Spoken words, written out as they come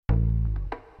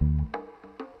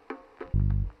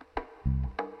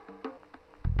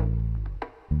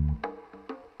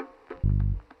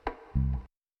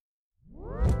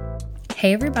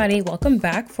Hey everybody, welcome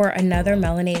back for another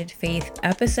Melanated Faith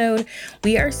episode.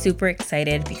 We are super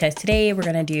excited because today we're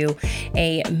going to do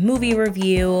a movie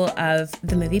review of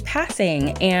the movie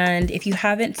Passing. And if you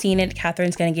haven't seen it,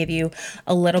 Catherine's going to give you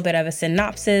a little bit of a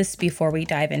synopsis before we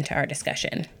dive into our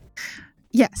discussion.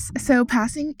 Yes, so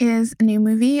Passing is a new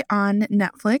movie on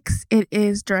Netflix. It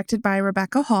is directed by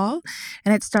Rebecca Hall,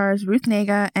 and it stars Ruth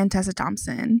Negga and Tessa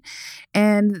Thompson.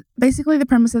 And basically the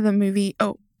premise of the movie,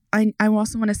 I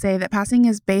also want to say that Passing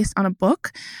is based on a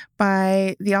book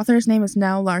by, the author's name is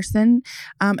Nell Larson,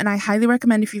 and I highly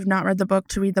recommend, if you've not read the book,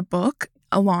 to read the book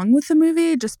along with the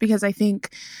movie, just because I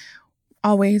think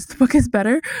always the book is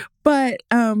better. But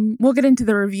we'll get into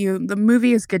the review. The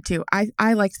movie is good too.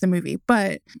 I liked the movie,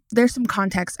 but there's some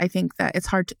context I think that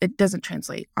it doesn't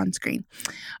translate on screen.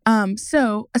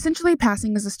 So essentially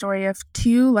Passing is a story of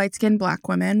two light-skinned Black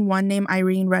women, one named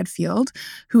Irene Redfield,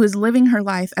 who is living her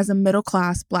life as a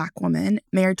middle-class Black woman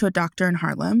married to a doctor in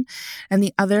Harlem, and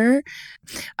the other,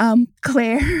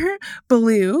 Claire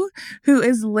Ballou, who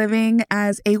is living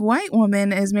as a white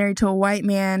woman, is married to a white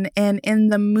man. And in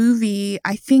the movie,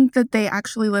 I think that they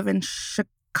actually live in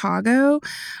Chicago.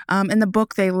 In the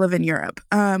book, they live in Europe.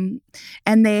 And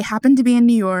they happen to be in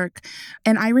New York.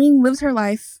 And Irene lives her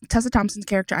life, Tessa Thompson's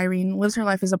character, Irene, lives her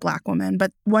life as a Black woman.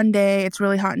 But one day it's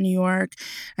really hot in New York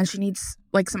and she needs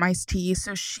some iced tea.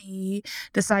 So she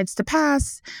decides to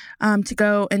pass to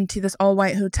go into this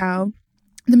all-white hotel.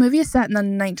 The movie is set in the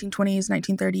 1920s,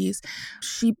 1930s.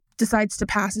 She decides to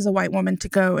pass as a white woman to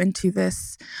go into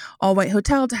this all-white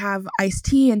hotel to have iced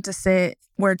tea and to sit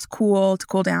where it's cool, to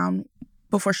cool down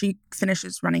before she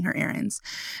finishes running her errands.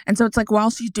 And so it's while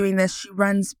she's doing this, she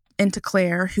runs into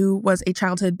Claire, who was a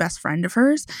childhood best friend of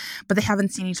hers, but they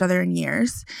haven't seen each other in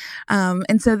years.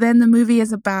 And so then the movie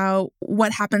is about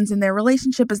what happens in their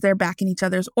relationship as they're back in each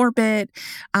other's orbit.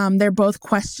 They're both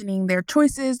questioning their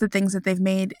choices, the things that they've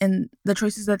made and the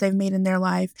choices that they've made in their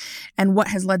life and what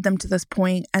has led them to this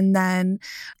point. And then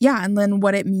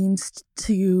what it means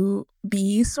to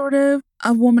be sort of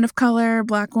a woman of color,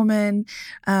 Black woman,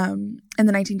 in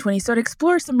the 1920s. So it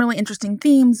explores some really interesting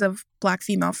themes of Black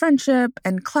female friendship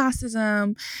and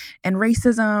classism and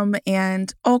racism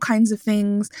and all kinds of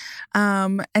things.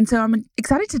 And so I'm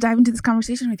excited to dive into this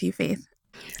conversation with you, Faith.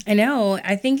 I know.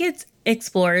 I think it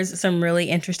explores some really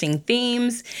interesting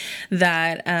themes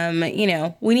that,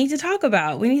 we need to talk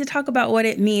about. We need to talk about what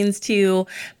it means to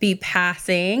be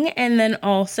passing and then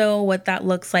also what that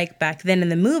looks like back then in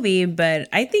the movie. But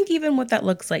I think even what that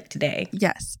looks like today.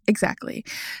 Yes, exactly.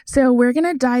 So we're going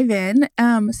to dive in.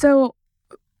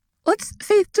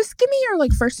 Faith, just give me your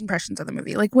first impressions of the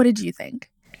movie. What did you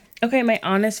think? Okay, my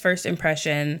honest first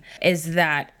impression is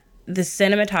that the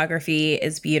cinematography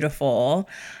is beautiful.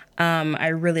 I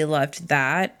really loved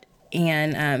that.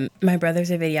 And my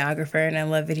brother's a videographer and I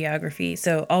love videography.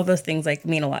 So all those things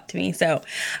mean a lot to me. So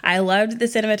I loved the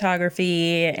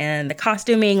cinematography and the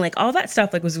costuming, all that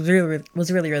stuff was really,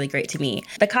 really great to me.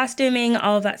 The costuming,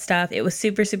 all of that stuff, it was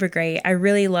super, super great. I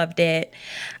really loved it.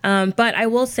 But I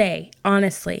will say,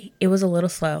 honestly, it was a little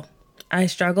slow. I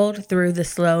struggled through the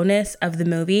slowness of the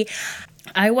movie.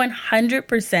 I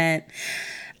 100%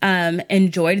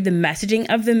 enjoyed the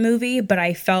messaging of the movie, but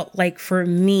I felt for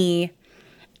me,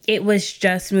 it was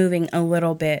just moving a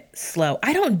little bit slow.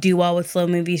 I don't do well with slow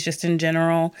movies just in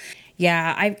general.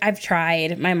 Yeah, I've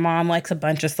tried. My mom likes a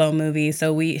bunch of slow movies,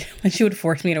 so when she would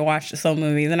force me to watch the slow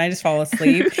movies, and I just fall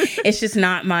asleep. It's just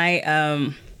not my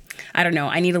I don't know.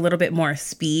 I need a little bit more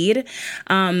speed.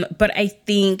 But I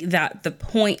think that the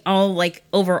point,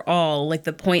 overall,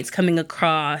 the points coming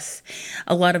across,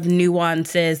 a lot of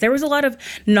nuances. There was a lot of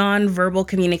nonverbal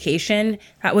communication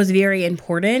that was very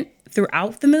important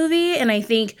throughout the movie. And I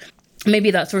think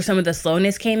maybe that's where some of the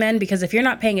slowness came in, because if you're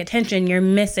not paying attention, you're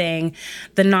missing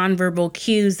the nonverbal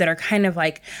cues that are kind of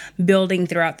building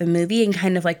throughout the movie and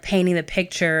kind of painting the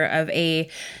picture of a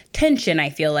tension, I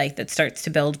feel that starts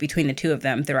to build between the two of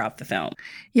them throughout the film.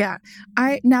 Yeah.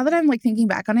 Now that I'm thinking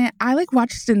back on it, I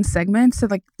watched it in segments. So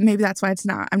maybe that's why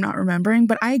I'm not remembering,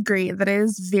 but I agree that it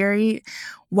is very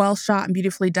well shot and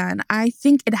beautifully done. I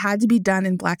think it had to be done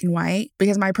in black and white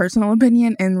because my personal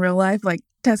opinion in real life,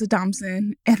 Tessa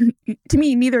Thompson, and to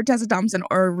me, neither Tessa Thompson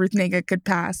or Ruth Negga could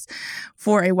pass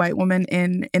for a white woman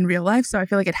in real life. So I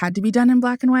feel it had to be done in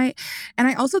black and white. And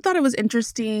I also thought it was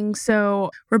interesting. So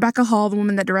Rebecca Hall, the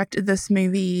woman that directed this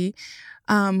movie,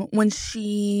 when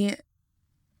she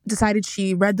decided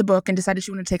she read the book and decided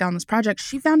she wanted to take on this project,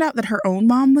 she found out that her own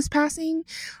mom was passing.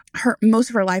 Most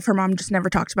of her life, her mom just never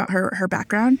talked about her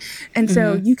background. And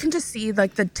so you can just see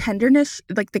like the tenderness,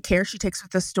 like the care she takes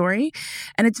with the story.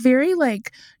 And it's very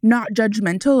like not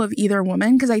judgmental of either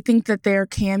woman, because I think that there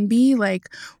can be like,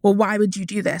 well, why would you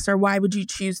do this? Or why would you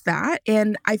choose that?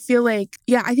 And I feel like,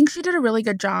 yeah, I think she did a really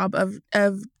good job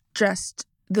of just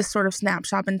this sort of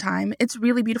snapshot in time. It's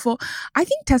really beautiful. I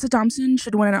think Tessa Thompson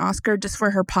should win an Oscar just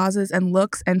for her pauses and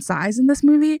looks and sighs in this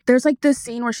movie. There's like this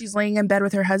scene where she's laying in bed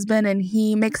with her husband and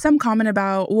he makes some comment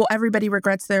about, well, everybody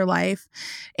regrets their life.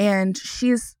 And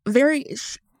she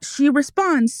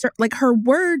responds, like her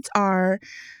words are,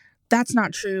 that's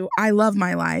not true. I love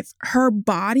my life. Her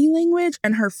body language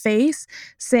and her face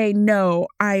say, no,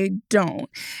 I don't.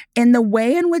 And the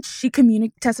way in which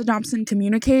Tessa Thompson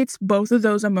communicates both of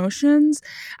those emotions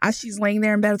as she's laying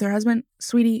there in bed with her husband,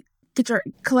 sweetie,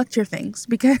 collect your things,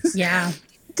 because Yeah.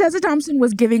 Tessa Thompson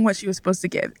was giving what she was supposed to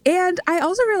give. And I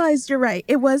also realized you're right.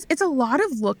 It's a lot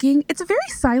of looking. It's a very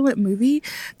silent movie.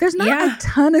 There's not a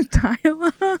ton of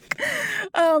dialogue.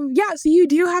 So you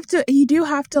do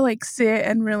have to like sit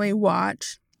and really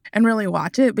watch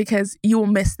it, because you will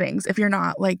miss things if you're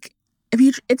not like,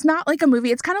 it's not like a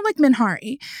movie. It's kind of like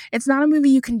Minari. It's not a movie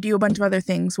you can do a bunch of other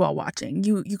things while watching.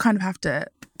 You kind of have to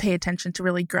pay attention to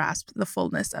really grasp the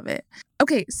fullness of it.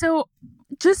 Okay, so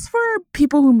just for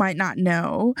people who might not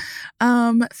know,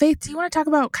 Faith, do you want to talk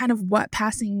about kind of what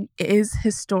passing is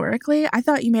historically? I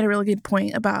thought you made a really good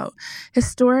point about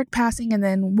historic passing, and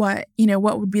then what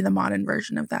would be the modern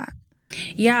version of that.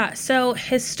 Yeah, so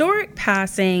historic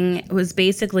passing was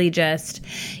basically just,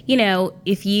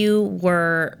 if you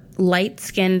were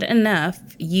light-skinned enough,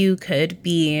 you could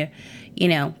be,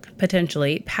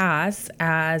 potentially pass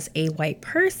as a white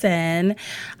person.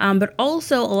 But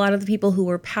also a lot of the people who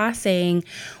were passing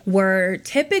were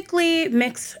typically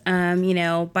mixed,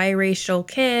 biracial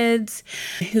kids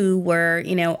who were,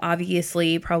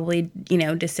 obviously probably,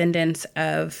 descendants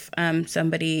of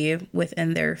somebody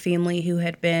within their family who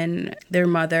had been, their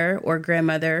mother or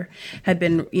grandmother had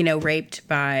been, raped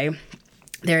by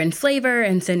their enslaver.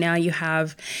 And so now you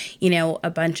have, a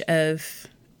bunch of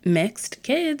mixed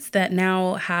kids that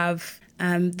now have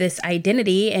this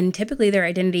identity, and typically their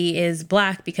identity is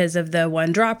Black because of the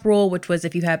one drop rule, which was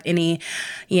if you have any,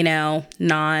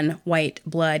 non-white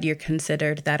blood, you're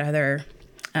considered that other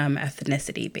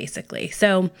ethnicity, basically.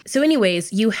 So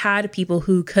anyways, you had people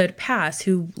who could pass,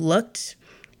 who looked,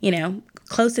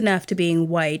 close enough to being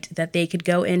white that they could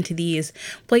go into these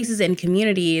places and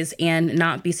communities and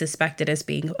not be suspected as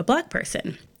being a Black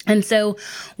person. And so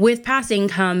with passing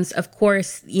comes, of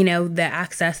course, the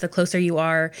access. The closer you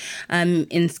are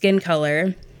in skin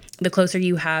color, the closer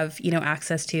you have,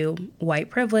 access to white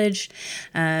privilege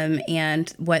and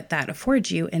what that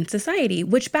affords you in society,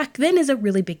 which back then is a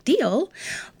really big deal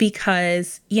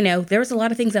because, there was a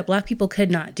lot of things that Black people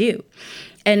could not do.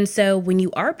 And so when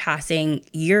you are passing,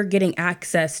 you're getting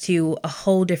access to a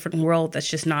whole different world that's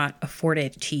just not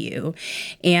afforded to you.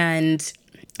 And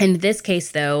in this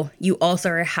case, though, you also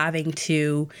are having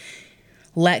to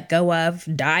let go of,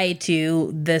 die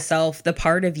to the self, the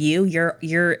part of you,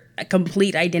 your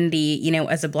complete identity,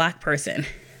 as a Black person.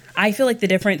 I feel like the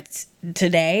difference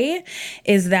today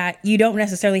is that you don't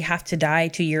necessarily have to die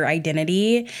to your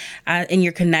identity and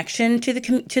your connection to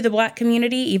the Black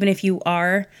community, even if you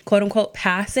are quote unquote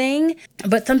passing.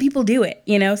 But some people do it.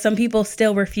 Some people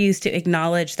still refuse to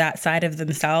acknowledge that side of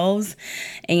themselves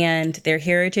and their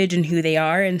heritage and who they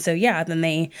are. And so, then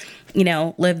they,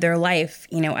 live their life,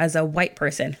 as a white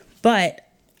person. But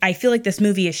I feel like this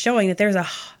movie is showing that there's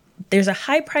a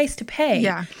high price to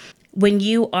pay when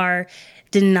you are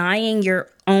denying your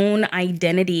own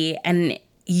identity and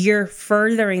you're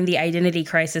furthering the identity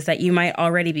crisis that you might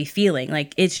already be feeling.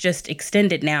 Like, it's just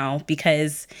extended now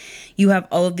because you have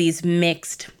all of these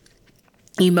mixed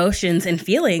emotions and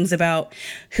feelings about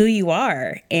who you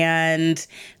are and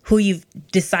who you've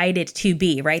decided to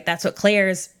be, right? That's what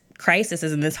Claire's crisis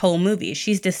is in this whole movie.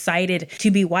 She's decided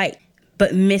to be white,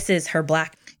 but misses her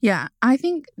Black. Yeah, I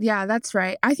think, that's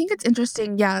right. I think it's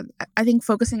interesting. Yeah, I think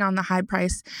focusing on the high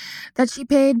price that she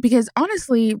paid, because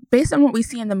honestly, based on what we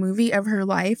see in the movie of her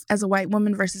life as a white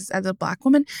woman versus as a Black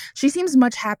woman, she seems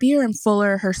much happier and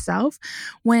fuller herself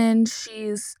when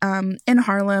she's in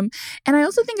Harlem. And I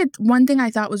also think one thing I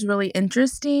thought was really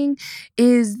interesting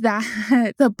is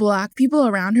that the Black people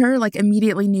around her like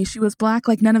immediately knew she was Black.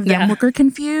 Like none of them were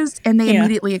confused, and they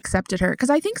immediately accepted her.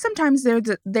 Because I think sometimes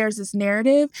there's this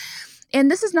narrative. And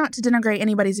this is not to denigrate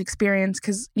anybody's experience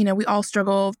because, we all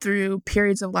struggle through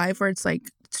periods of life where it's like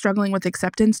struggling with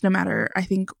acceptance, no matter, I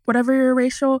think, whatever your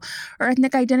racial or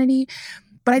ethnic identity.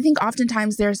 But But I think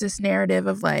oftentimes there's this narrative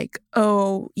of like,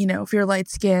 oh, you know, if you're light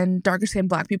skinned, darker skinned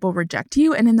Black people reject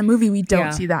you. And in the movie, we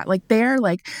don't see that. Like they're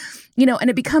like, you know, and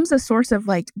it becomes a source of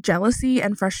like jealousy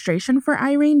and frustration for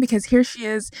Irene, because here she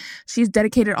is, she's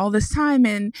dedicated all this time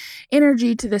and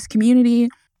energy to this community.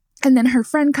 And then her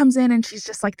friend comes in and she's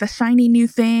just like the shiny new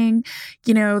thing,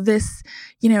 you know, this,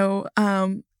 you know,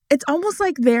 it's almost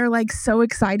like they're like so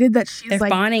excited that she's they're like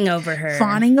fawning over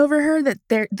her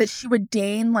that she would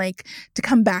deign like to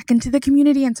come back into the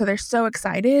community. And so they're so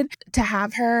excited to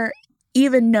have her,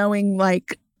 even knowing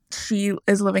like she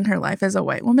is living her life as a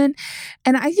white woman.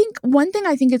 And I think one thing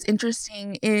I think is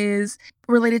interesting is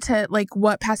related to like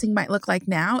what passing might look like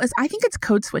now is I think it's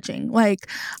code switching. Like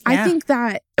I think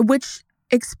that, which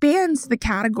expands the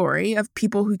category of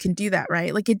people who can do that,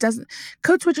 right? Like it doesn't,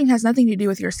 code switching has nothing to do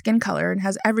with your skin color and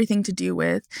has everything to do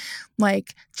with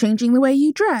like changing the way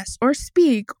you dress or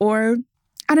speak or,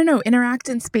 I don't know, interact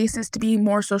in spaces to be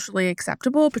more socially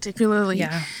acceptable, particularly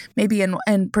maybe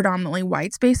in predominantly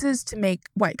white spaces to make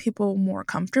white people more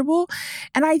comfortable.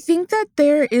 And I think that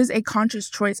there is a conscious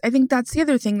choice. I think that's the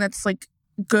other thing that's like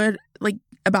good, like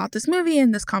about this movie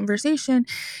and this conversation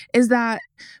is that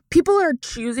people are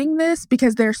choosing this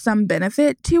because there's some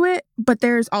benefit to it, but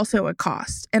there's also a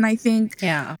cost. And I think,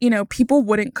 you know, people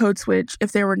wouldn't code switch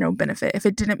if there were no benefit, if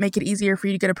it didn't make it easier for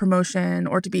you to get a promotion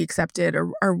or to be accepted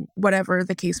or whatever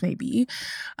the case may be.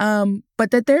 But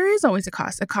that there is always a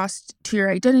cost to your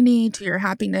identity, to your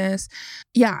happiness.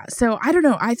 Yeah. So I don't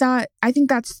know. I think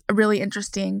that's really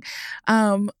interesting.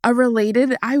 I really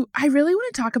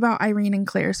want to talk about Irene and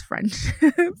Claire's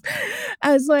friendship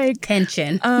as like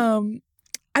tension.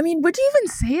 I mean, would you even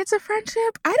say it's a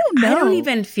friendship? I don't know. I don't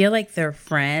even feel like they're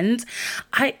friends.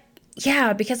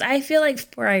 Because I feel like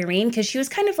for Irene, because she was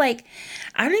kind of like,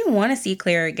 I don't even want to see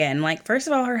Claire again. Like, first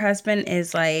of all, her husband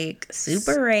is like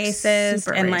super racist.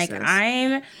 Like,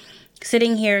 I'm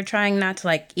sitting here trying not to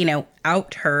like, you know,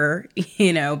 out her,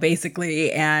 you know,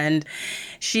 basically. And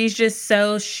she's just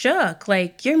so shook.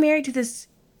 Like, you're married to this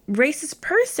racist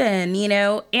person, you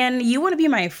know, and you want to be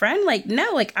my friend? Like, no,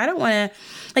 like, I don't want to,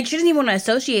 like, she doesn't even want to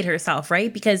associate herself,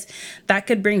 right? Because that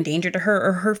could bring danger to her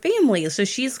or her family. So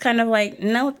she's kind of like,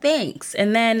 no, thanks.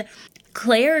 And then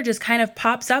Claire just kind of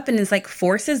pops up and is like,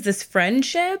 forces this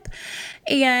friendship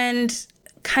and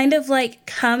kind of like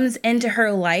comes into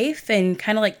her life and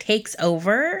kind of like takes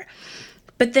over.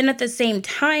 But then at the same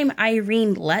time,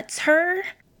 Irene lets her,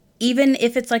 even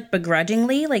if it's like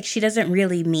begrudgingly, like she doesn't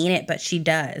really mean it, but she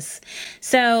does.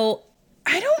 So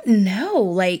I don't know,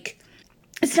 like,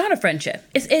 it's not a friendship.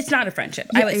 It's not a friendship.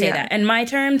 I would say that. In my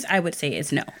terms, I would say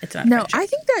it's no. It's not a friendship. I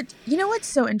think that, you know what's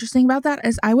so interesting about that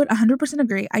is I would 100%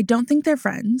 agree. I don't think they're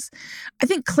friends. I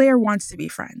think Claire wants to be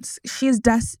friends. She is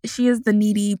the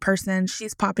needy person.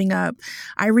 She's popping up.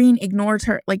 Irene ignores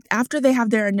her. Like, after they have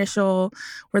their initial,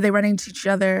 where they run into each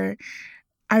other,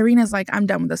 Irene is like, I'm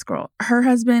done with this girl. Her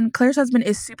husband, Claire's husband,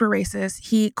 is super racist.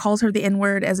 He calls her the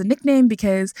N-word as a nickname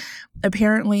because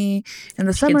apparently in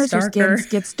the summers her skin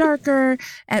gets darker.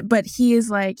 But he is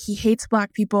like, he hates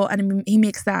Black people, and he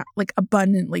makes that like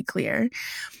abundantly clear.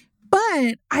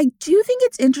 But I do think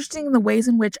it's interesting the ways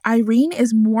in which Irene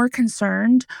is more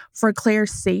concerned for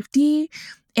Claire's safety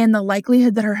and the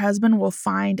likelihood that her husband will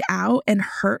find out and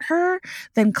hurt her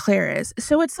than Claire is.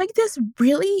 So it's like this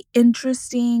really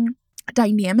interesting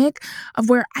dynamic of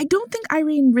where I don't think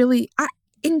Irene really,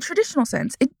 in traditional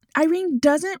sense, Irene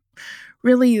doesn't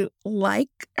really like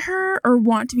her or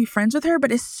want to be friends with her,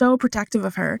 but is so protective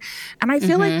of her. And I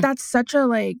feel like that's such a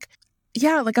like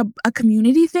a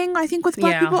community thing, I think, with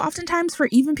Black people. Oftentimes, for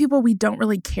even people we don't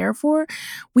really care for,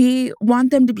 we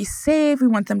want them to be safe. We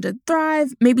want them to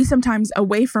thrive. Maybe sometimes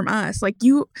away from us. Like,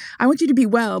 I want you to be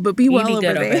well, but be well over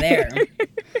there.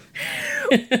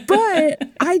 But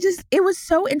it was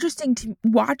so interesting to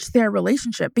watch their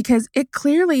relationship because it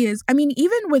clearly is. I mean,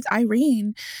 even with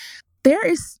Irene,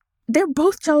 they're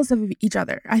both jealous of each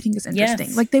other. I think is interesting.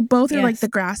 Yes. Like, they both are like, the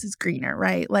grass is greener,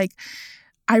 right? Like,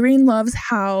 Irene loves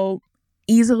how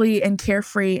easily and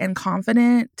carefree and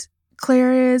confident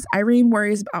Claire is. Irene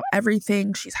worries about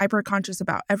everything. She's hyper conscious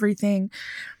about everything.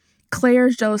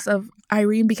 Claire's jealous of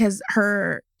Irene because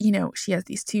her, you know, she has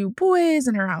these 2 boys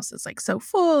and her house is like so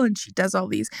full, and she does all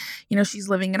these, you know, she's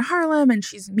living in Harlem and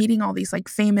she's meeting all these like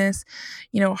famous,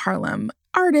 you know, Harlem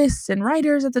artists and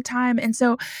writers at the time. And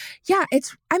so, yeah,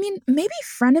 it's, I mean, maybe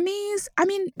frenemies. I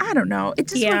mean, I don't know. It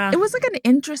just, it was like an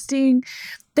interesting,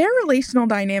 their relational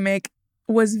dynamic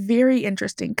was very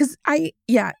interesting because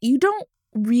you don't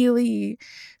really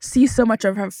see so much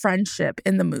of a friendship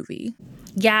in the movie.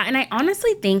 Yeah, and I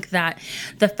honestly think that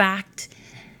the fact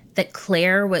that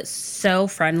Claire was so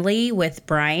friendly with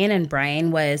Brian and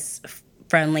Brian was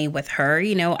friendly with her.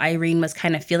 You know, Irene was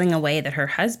kind of feeling a way that her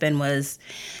husband was,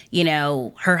 you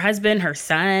know, her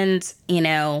sons, you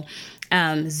know,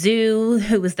 Zoo,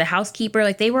 who was the housekeeper,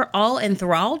 like they were all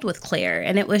enthralled with Claire.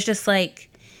 And it was just like,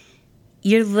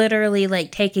 you're literally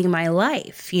like taking my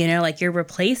life, you know, like you're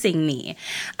replacing me.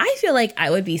 I feel like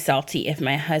I would be salty if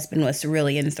my husband was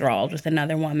really enthralled with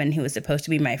another woman who was supposed to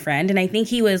be my friend. And I think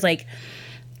he was like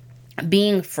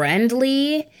being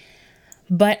friendly.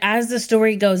 But as the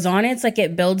story goes on, it's like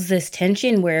it builds this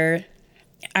tension where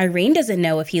Irene doesn't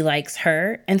know if he likes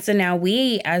her. And so now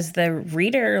we, as the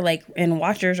reader, like, and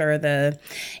watchers or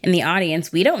in the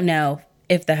audience, we don't know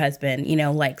if the husband, you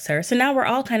know, likes her. So now we're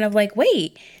all kind of like,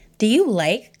 wait, do you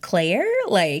like Claire?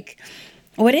 Like,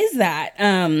 what is that?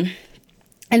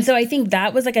 And so I think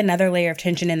that was like another layer of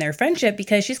tension in their friendship,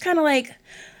 because she's kind of like,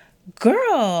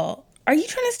 girl, are you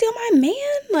trying to steal my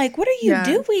man? Like, what are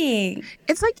you doing?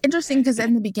 It's like interesting because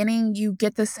in the beginning you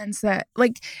get the sense that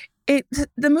like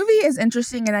the movie is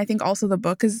interesting, and I think also the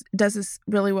book does this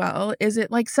really well. Is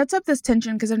it like sets up this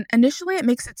tension because initially it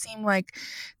makes it seem like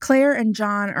Claire and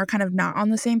John are kind of not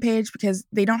on the same page because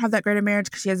they don't have that great a marriage,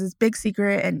 because she has this big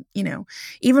secret, and you know,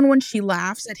 even when she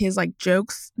laughs at his like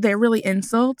jokes, they're really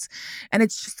insults, and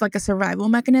it's just like a survival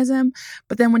mechanism.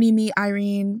 But then when you meet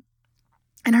Irene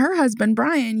and her husband,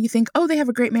 Brian, you think, oh, they have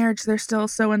a great marriage. They're still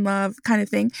so in love kind of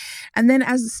thing. And then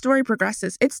as the story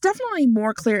progresses, it's definitely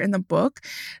more clear in the book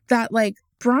that like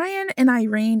Brian and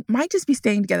Irene might just be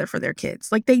staying together for their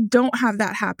kids. Like they don't have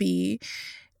that happy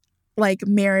like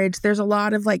marriage. There's a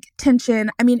lot of like tension.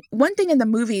 I mean, one thing in the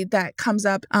movie that comes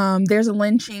up, there's a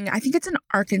lynching. I think it's in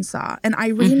Arkansas. And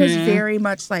Irene is very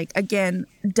much like, again,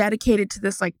 dedicated to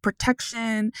this like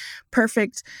protection,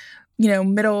 perfect, you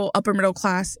know, upper middle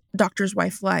class doctor's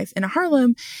wife life in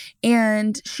Harlem,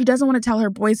 and she doesn't want to tell her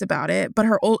boys about it, but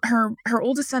her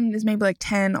oldest son is maybe like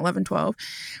 10, 11, 12,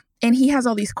 and he has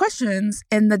all these questions,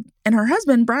 and her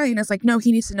husband Brian is like, no,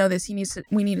 he needs to know this,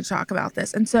 we need to talk about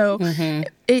this. And so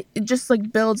it just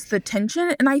like builds the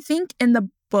tension. And I think in the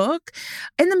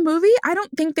movie, I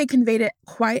don't think they conveyed it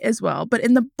quite as well, but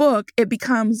in the book it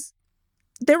becomes,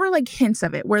 there were like hints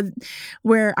of it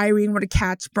where Irene would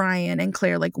catch Brian and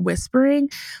Claire like whispering.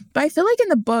 But I feel like in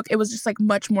the book, it was just like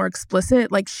much more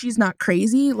explicit. Like she's not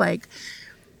crazy. Like,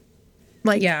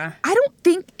 yeah. I don't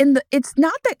think it's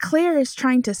not that Claire is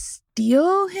trying to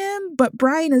steal him, but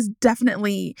Brian is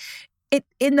definitely it.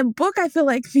 In the book, I feel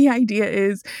like the idea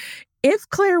is if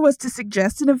Claire was to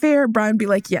suggest an affair, Brian would be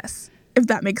like, yes, if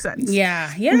that makes sense.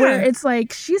 Yeah. Yeah. Where it's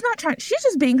like, she's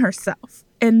just being herself.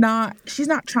 And she's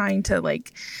not trying to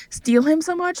like steal him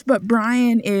so much, but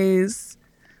Brian is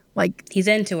like, he's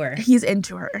into her.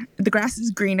 The grass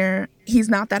is greener. He's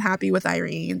not that happy with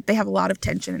Irene. They have a lot of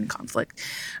tension and conflict.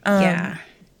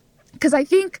 Because I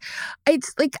think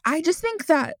it's like, I just think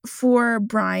that for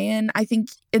Brian, I think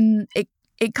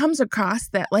it comes across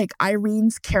that like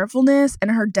Irene's carefulness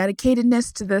and her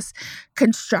dedicatedness to this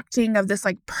constructing of this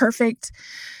like perfect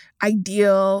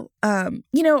ideal,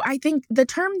 you know, I think the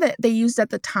term that they used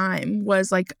at the time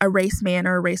was like a race man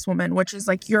or a race woman, which is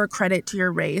like you're a credit to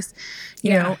your race, you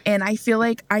know. And I feel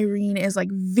like Irene is like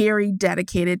very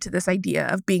dedicated to this idea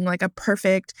of being like a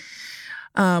perfect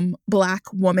Black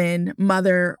woman,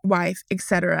 mother, wife,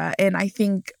 etc. And I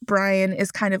think Brian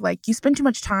is kind of like, you spend too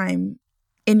much time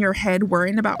in your head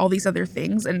worrying about all these other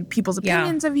things and people's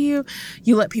opinions of you.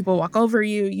 You let people walk over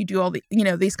you. You do all the, you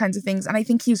know, these kinds of things. And I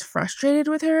think he's frustrated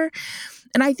with her.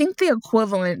 And I think the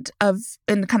equivalent of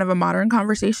in kind of a modern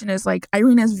conversation is like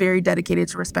Irene is very dedicated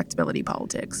to respectability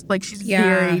politics. Like she's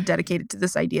very dedicated to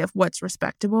this idea of what's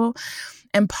respectable.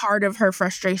 And part of her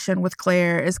frustration with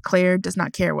Claire is Claire does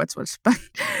not care what's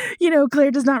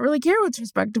Claire does not really care what's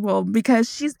respectable,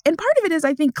 because and part of it is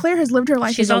I think Claire has lived her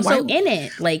life. She's also in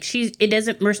it. Like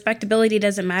respectability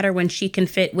doesn't matter when she can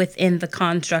fit within the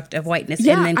construct of whiteness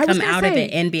and then come out of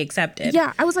it and be accepted.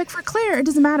 Yeah, I was like, for Claire, it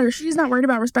doesn't matter. She's not worried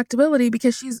about respectability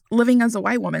because she's living as a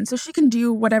white woman, so she can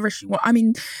do whatever she wants. I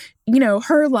mean, you know,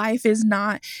 her life is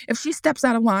not, if she steps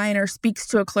out of line or speaks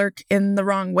to a clerk in the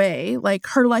wrong way, like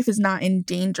her life is not in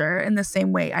danger in the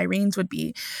same way Irene's would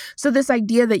be. So this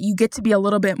idea that you get to be a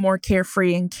little bit more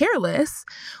carefree and careless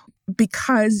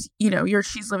because, you know,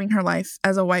 she's living her life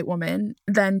as a white woman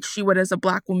than she would as a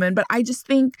Black woman. But I just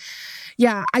think,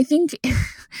 I think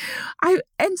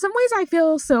in some ways I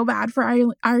feel so bad for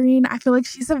Irene. I feel like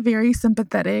she's a very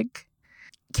sympathetic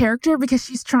character because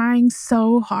she's trying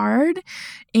so hard,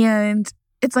 and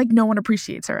it's like no one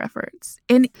appreciates her efforts.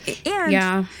 And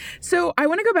so I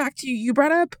want to go back to you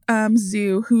brought up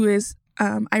Zoo, who is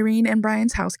Irene and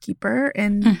Brian's housekeeper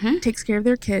and takes care of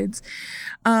their kids,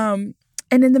 and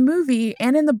in the movie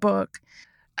and in the book,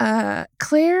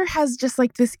 Claire has just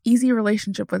like this easy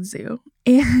relationship with Zoo.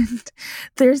 And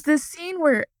there's this scene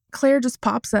where Claire just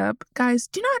pops up. Guys,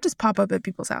 do not just pop up at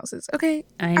people's houses, okay?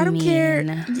 I don't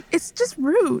care. It's just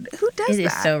rude. Who does that? It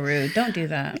is so rude. Don't do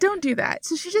that. Don't do that.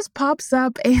 So she just pops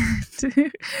up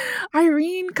and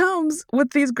Irene comes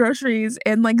with these groceries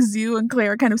and like Zoo and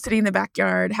Claire kind of sitting in the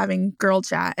backyard having girl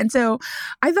chat. And so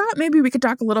I thought maybe we could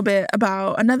talk a little bit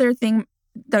about another thing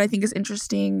that I think is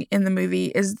interesting in the movie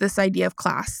is this idea of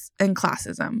class and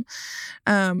classism.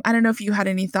 I don't know if you had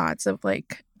any thoughts of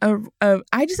like,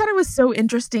 I just thought it was so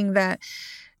interesting that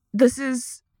this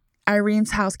is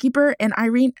Irene's housekeeper and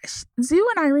Zoo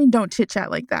and Irene don't chit chat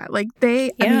like that. Like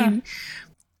I mean,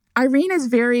 Irene is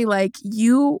very like,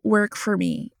 you work for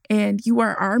me and you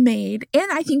are our maid.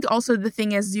 And I think also the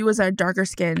thing is Zoo is a darker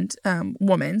skinned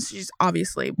woman. She's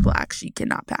obviously Black. She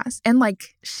cannot pass. And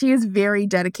like, she is very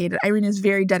dedicated. Irene is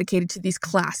very dedicated to these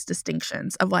class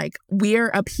distinctions of like, we're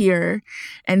up here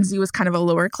and Zoo is kind of a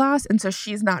lower class. And so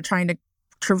she's not trying to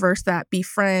traverse that, be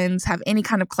friends, have any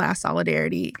kind of class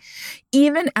solidarity,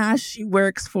 even as she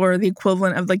works for the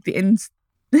equivalent of like the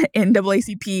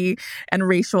NAACP and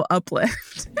racial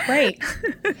uplift. Right.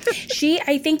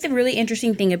 I think the really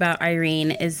interesting thing about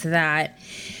Irene is that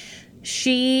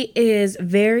she is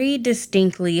very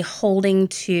distinctly holding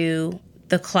to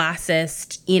the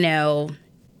classist,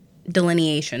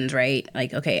 delineations, right?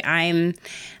 Like, okay, I'm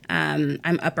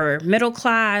upper middle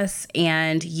class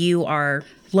and you are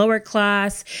lower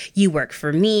class. You work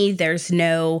for me. There's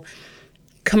no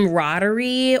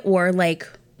camaraderie or like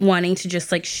wanting to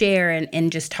just like share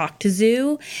and just talk to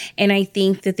Zoo. And I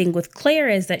think the thing with Claire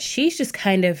is that she's just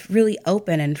kind of really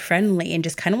open and friendly and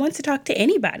just kind of wants to talk to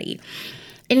anybody.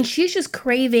 And she's just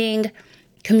craving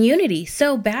community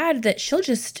so bad that she'll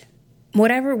just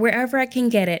wherever I can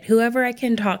get it, whoever I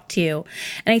can talk to.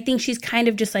 And I think she's kind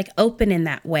of just like open in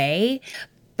that way.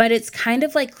 But it's kind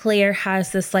of like Claire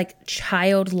has this like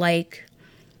childlike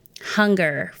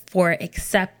hunger for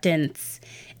acceptance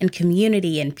and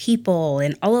community and people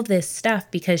and all of this stuff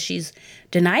because she's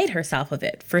denied herself of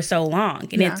it for so long.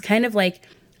 And it's kind of like,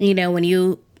 when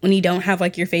you don't have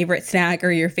like your favorite snack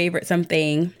or your favorite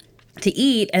something to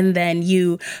eat and then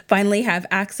you finally have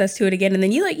access to it again and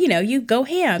then you go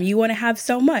ham. You want to have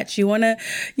so much. You want to,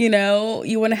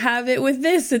 you want to have it with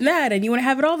this and that and you want to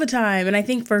have it all the time. And I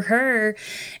think for her,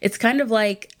 it's kind of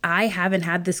like, I haven't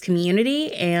had this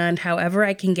community and however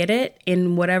I can get it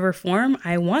in whatever form,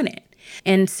 I want it.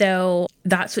 And so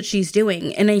that's what she's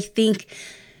doing. And I think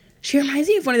she reminds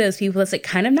me of one of those people that's like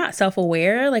kind of not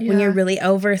self-aware, like when you're really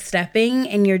overstepping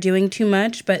and you're doing too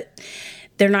much, but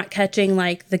they're not catching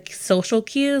like the social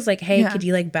cues, like, hey, could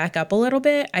you like back up a little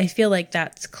bit? I feel like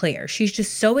that's Claire. She's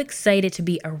just so excited to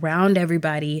be around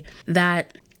everybody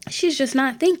that she's just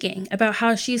not thinking about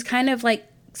how she's kind of like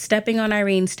stepping on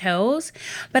Irene's toes.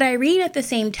 But Irene at the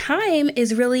same time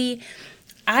is really,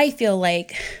 I feel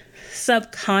like,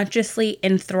 subconsciously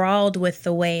enthralled with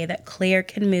the way that Claire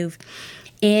can move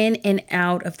in and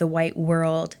out of the white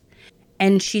world.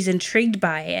 And she's intrigued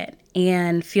by it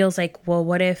and feels like, well,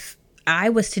 what if I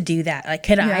was to do that? Like,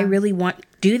 could I really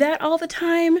do that all the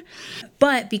time?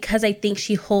 But because I think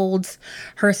she holds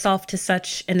herself to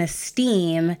such an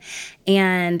esteem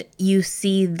and you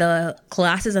see the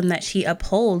classism that she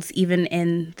upholds even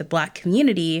in the Black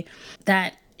community,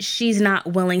 that she's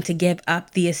not willing to give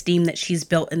up the esteem that she's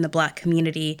built in the Black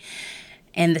community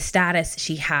and the status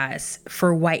she has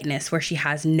for whiteness, where she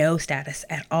has no status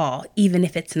at all, even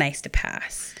if it's nice to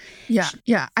pass.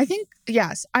 Yeah. I think,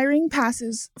 yes, Irene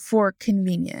passes for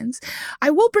convenience. I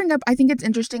will bring up, I think it's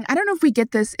interesting. I don't know if we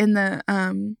get this in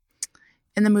the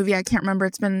movie. I can't remember.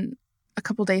 It's been a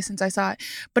couple days since I saw it.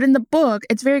 But in the book,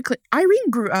 it's very clear. Irene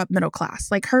grew up middle class.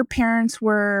 Like her parents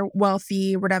were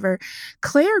wealthy, whatever.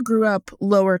 Claire grew up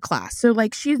lower class. So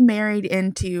like she's married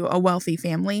into a wealthy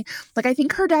family. Like I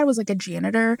think her dad was like a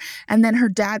janitor and then her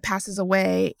dad passes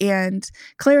away and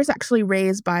Claire is actually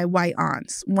raised by white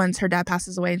aunts once her dad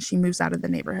passes away and she moves out of the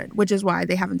neighborhood, which is why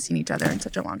they haven't seen each other in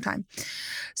such a long time.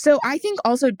 So I think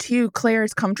also too, Claire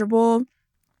is comfortable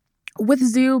with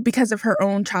Zoo because of her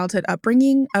own childhood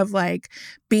upbringing of like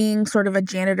being sort of a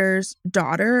janitor's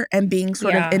daughter and being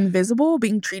sort of invisible,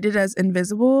 being treated as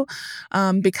invisible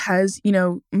because,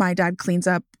 my dad cleans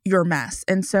up your mess.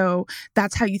 And so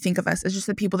that's how you think of us as just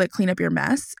the people that clean up your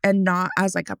mess and not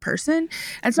as like a person.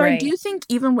 And so I do think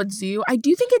even with Zoo, I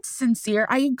do think it's sincere.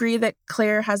 I agree that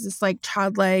Claire has this like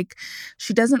childlike,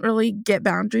 she doesn't really get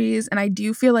boundaries. And I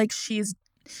do feel like she's,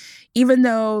 even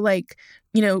though like,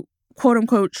 quote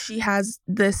unquote, she has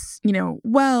this,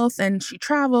 wealth, and she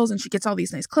travels and she gets all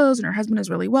these nice clothes and her husband is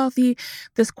really wealthy,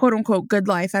 this quote unquote good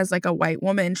life as like a white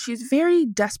woman, she's very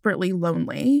desperately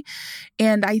lonely.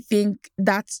 And I think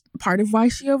that's part of why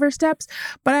she oversteps.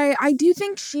 But I do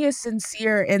think she is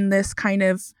sincere in this kind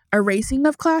of erasing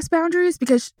of class boundaries,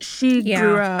 because she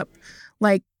grew up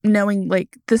like knowing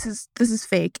like this is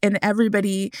fake and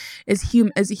everybody is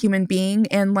a human being.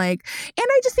 And I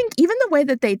just think even the way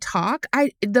that they talk,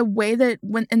 the way that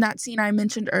when in that scene I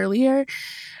mentioned earlier,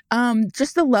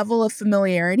 just the level of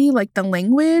familiarity, like the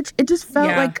language, it just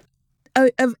felt like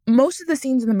of most of the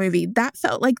scenes in the movie, that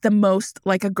felt like the most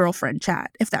like a girlfriend chat,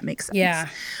 if that makes sense. Yeah.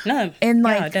 No. And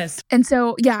it does. And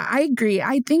so, I agree.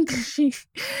 I think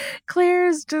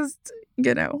Claire's just,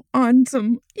 on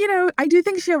some, I do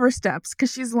think she oversteps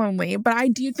because she's lonely. But I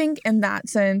do think in that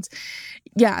sense,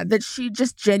 that she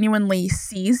just genuinely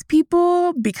sees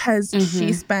people because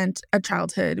she spent a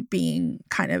childhood being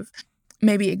kind of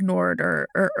maybe ignored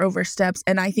or oversteps.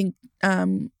 And I think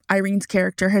Irene's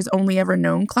character has only ever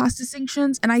known class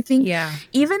distinctions. And I think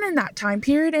even in that time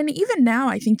period, and even now,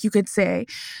 I think you could say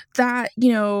that,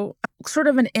 sort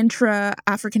of an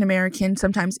intra-African American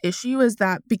sometimes issue is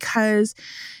that because,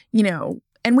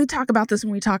 and we talk about this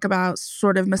when we talk about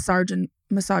sort of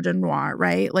misogynoir,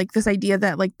 right? Like this idea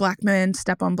that like black men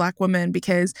step on black women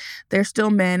because they're still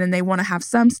men and they want to have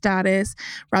some status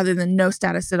rather than no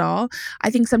status at all. I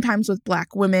think sometimes with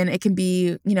black women, it can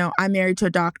be, I'm married to a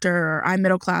doctor, or I'm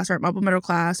middle class, or I'm upper middle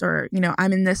class, or,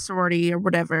 I'm in this sorority or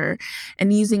whatever,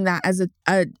 and using that as a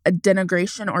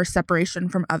denigration or separation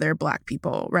from other black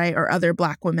people, right? Or other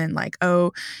black women, like,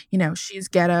 oh, she's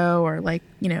ghetto, or like,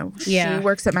 she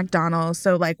works at McDonald's,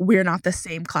 so like we're not the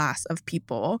same class of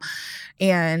people.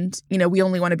 And, we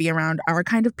only want to be around our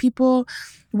kind of people,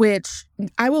 which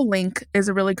I will link is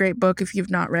a really great book if you've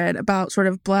not read, about sort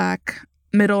of black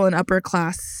middle and upper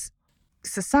class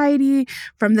society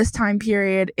from this time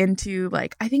period into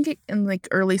like, I think in like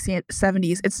early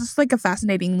 70s. It's just like a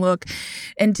fascinating look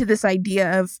into this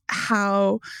idea of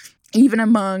how even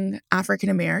among African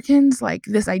Americans, like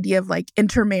this idea of like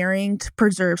intermarrying to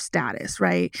preserve status,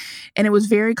 right? And it was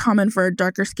very common for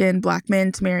darker skinned black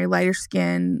men to marry lighter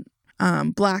skinned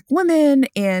black women.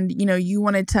 And, you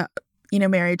wanted to,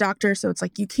 marry a doctor. So it's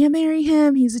like, you can't marry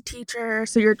him. He's a teacher.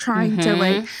 So you're trying to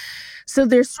like, so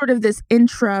there's sort of this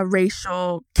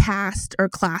intra-racial caste or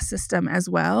class system as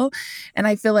well. And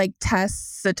I feel like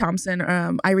Tessa Thompson,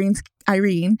 Irene,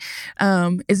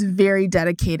 is very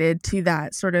dedicated to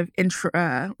that sort of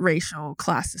intra-racial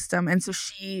class system. And so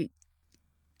she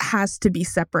has to be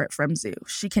separate from Zoo.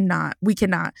 We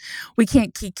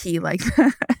can't kiki like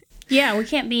that. Yeah, we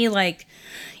can't be like,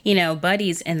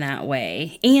 buddies in that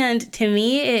way. And to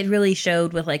me, it really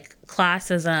showed with like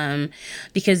classism,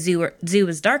 because Zoo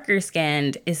was darker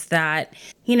skinned, is that,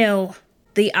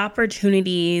 the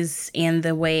opportunities and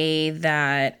the way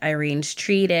that Irene's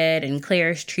treated and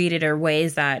Claire's treated are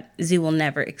ways that Zoo will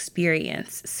never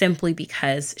experience simply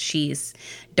because she's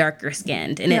darker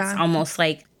skinned. And it's almost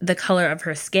like the color of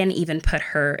her skin even put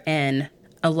her in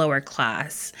a lower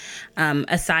class,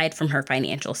 aside from her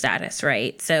financial status,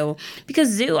 right? So, because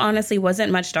Zoo honestly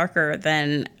wasn't much darker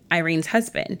than Irene's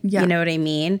husband, you know what I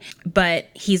mean? But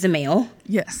he's a male.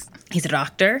 Yes. He's a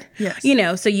doctor. Yes.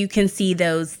 So you can see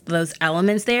those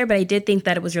elements there. But I did think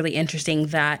that it was really interesting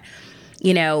that,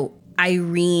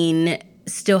 Irene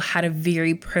still had a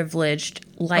very privileged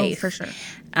life. Oh, for sure.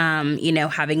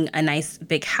 Having a nice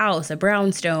big house, a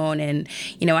brownstone, and,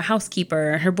 a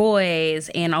housekeeper, and her boys,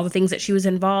 and all the things that she was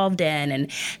involved in, and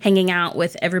hanging out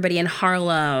with everybody in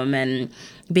Harlem, and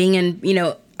being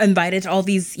invited to all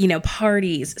these,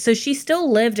 parties. So she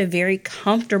still lived a very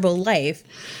comfortable life.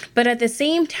 But at the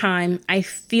same time, I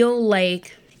feel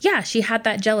like, she had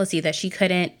that jealousy that she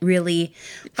couldn't really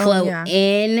flow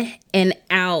in and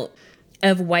out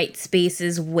of white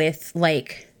spaces with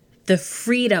like the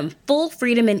full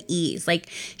freedom and ease. Like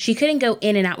she couldn't go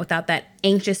in and out without that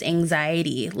anxious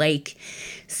anxiety. Like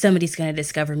somebody's going to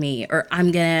discover me, or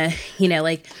I'm going to,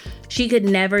 like she could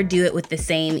never do it with the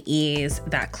same ease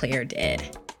that Claire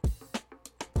did.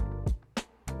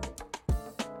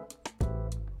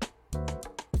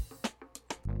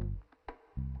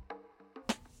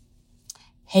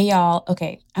 Hey y'all,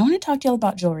 okay, I want to talk to y'all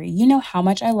about jewelry. You know how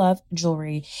much I love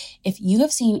jewelry. If you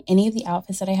have seen any of the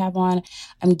outfits that I have on,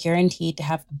 I'm guaranteed to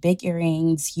have big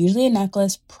earrings, usually a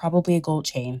necklace, probably a gold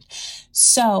chain.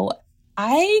 So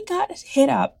I got hit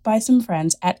up by some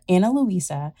friends at Ana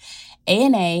Luisa,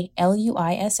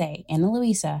 ANALUISA, Ana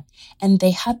Luisa, and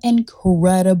they have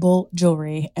incredible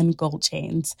jewelry and gold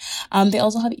chains. They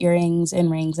also have earrings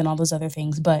and rings and all those other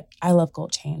things, but I love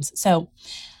gold chains. So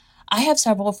I have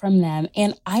several from them,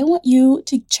 and I want you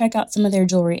to check out some of their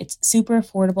jewelry. It's super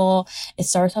affordable. It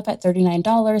starts off at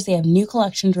 $39. They have new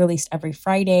collections released every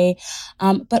Friday.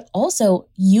 But also,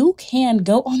 you can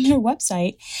go on their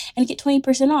website and get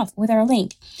 20% off with our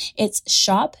link. It's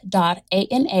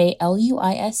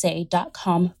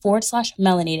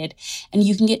shop.analuisa.com/melanated, and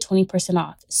you can get 20%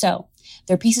 off. So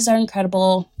their pieces are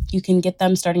incredible. You can get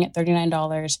them starting at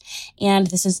 $39. And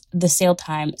this is the sale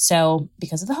time. So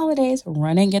because of the holidays,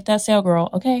 run and get that sale, girl.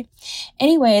 Okay.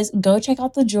 Anyways, go check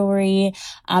out the jewelry.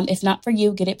 If not for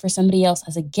you, get it for somebody else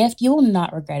as a gift. You will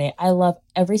not regret it. I love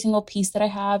every single piece that I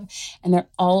have, and they're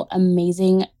all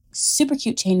amazing, super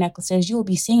cute chain necklaces. You will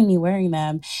be seeing me wearing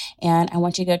them. And I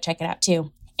want you to go check it out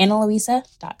too.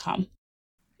 analuisa.com.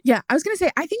 Yeah, I was going to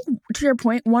say, I think to your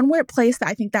point, one place that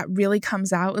I think that really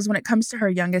comes out is when it comes to her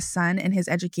youngest son and his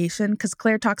education, because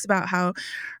Claire talks about how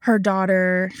her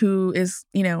daughter, who is,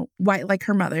 white like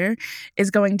her mother, is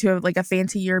going to a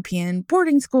fancy European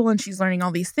boarding school, and she's learning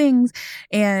all these things.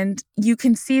 And you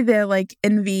can see the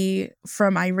envy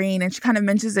from Irene, and she kind of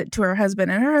mentions it to her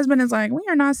husband, and her husband is like, we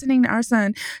are not sending our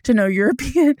son to no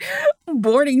European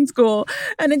boarding school.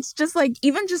 And it's just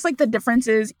even the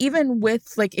differences, even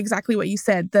with exactly what you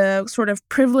said, the sort of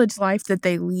privileged life that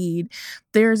they lead,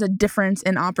 there's a difference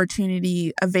in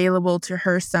opportunity available to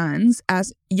her sons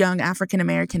as young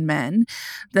African-American men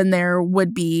than there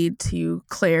would be to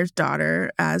Claire's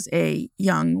daughter as a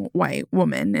young white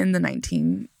woman in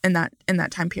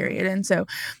that time period. And so,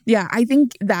 yeah, I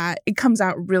think that it comes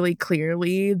out really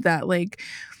clearly that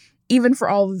even for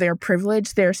all of their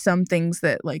privilege, there are some things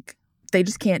that they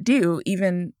just can't do,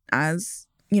 even as,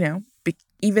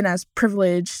 even as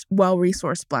privileged,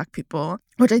 well-resourced Black people,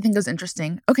 which I think is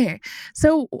interesting. Okay,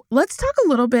 so let's talk a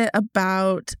little bit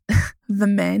about the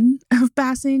men of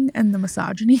Passing and the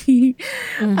misogyny.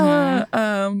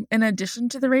 In addition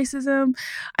to the racism,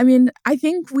 I mean, I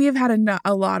think we have had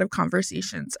a lot of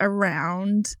conversations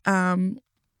around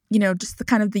just the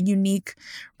kind of the unique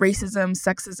racism,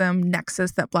 sexism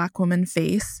nexus that Black women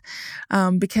face,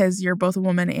 because you're both a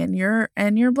woman and you're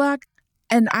Black.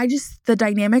 And the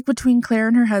dynamic between Claire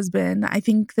and her husband, I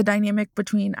think the dynamic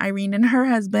between Irene and her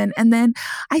husband, and then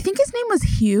I think his name was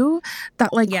Hugh, that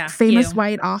famous Hugh.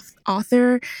 white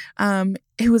author,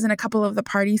 who was in a couple of the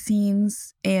party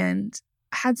scenes and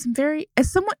had some he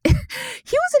was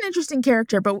an interesting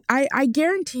character, but I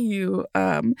guarantee you,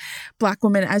 Black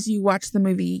women, as you watch the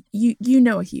movie, you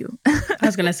know a Hugh. I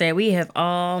was going to say, we have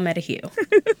all met a Hugh.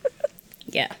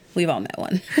 Yeah, we've all met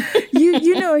one.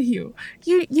 you know a Hugh.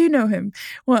 You know him.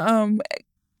 Well,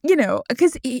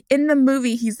 because in the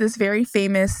movie, he's this very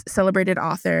famous, celebrated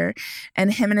author,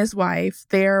 and him and his wife,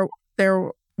 they're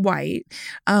white,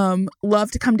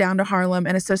 love to come down to Harlem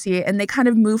and associate, and they kind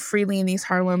of move freely in these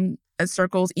Harlem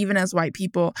circles, even as white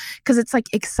people, because it's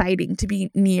exciting to be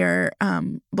near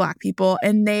Black people,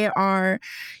 and they are,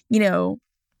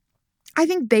 I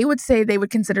think they would say they would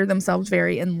consider themselves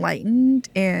very enlightened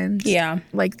and they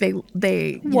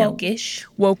woke-ish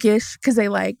because they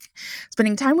like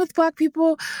spending time with Black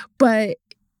people. But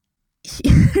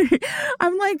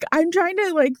I'm trying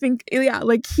to think,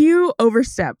 Hugh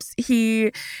oversteps.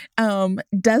 He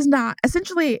does not,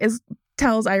 essentially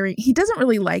tells Irene he doesn't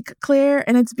really like Claire,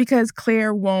 and it's because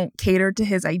Claire won't cater to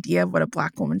his idea of what a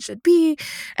Black woman should be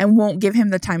and won't give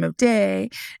him the time of day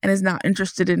and is not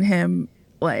interested in him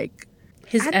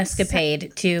his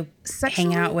escapade to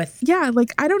sexually, hang out with. Yeah,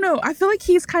 I don't know. I feel like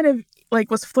he's kind of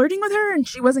was flirting with her and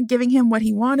she wasn't giving him what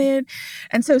he wanted.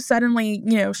 And so suddenly,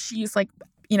 she's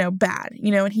bad,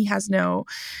 and he has no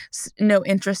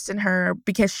interest in her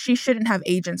because she shouldn't have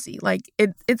agency.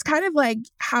 It's kind of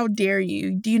how dare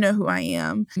you? Do you know who I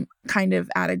am? Kind of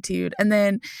attitude. And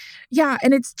then, yeah,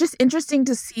 and it's just interesting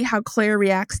to see how Claire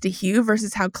reacts to Hugh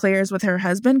versus how Claire is with her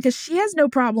husband, because she has no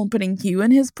problem putting Hugh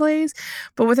in his place,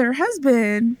 but with her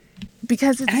husband,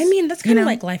 because it's, that's kind of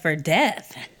like life or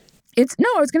death. I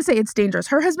was gonna say it's dangerous.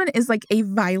 Her husband is a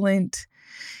violent,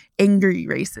 angry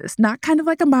racist, not kind of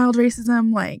a mild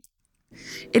racism.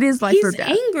 It is life or death.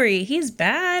 He's angry. He's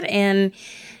bad. And,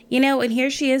 and here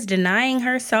she is denying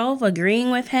herself,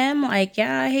 agreeing with him.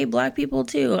 Yeah, I hate Black people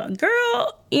too.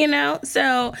 Girl,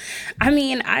 So,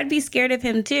 I'd be scared of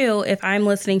him too if I'm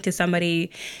listening to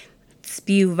somebody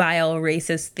spew vile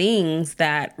racist things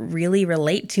that really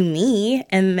relate to me,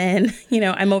 and then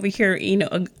I'm over here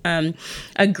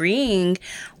agreeing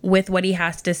with what he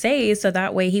has to say, so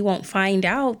that way he won't find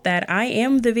out that I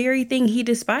am the very thing he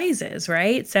despises,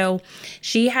 right? So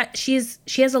she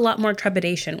has a lot more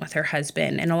trepidation with her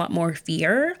husband and a lot more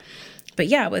fear. But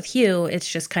yeah, with Hugh, it's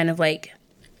just kind of I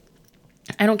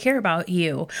don't care about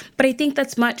you. But I think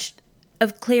that's much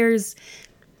of Claire's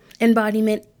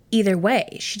embodiment either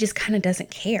way, she just kind of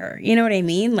doesn't care. You know what I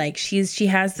mean? Like she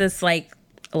has this like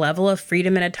level of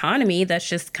freedom and autonomy that's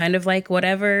just kind of like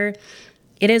whatever,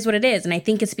 it is what it is. And I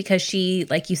think it's because she,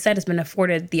 like you said, has been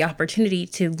afforded the opportunity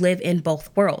to live in both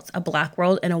worlds, a black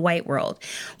world and a white world,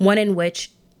 one in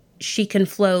which she can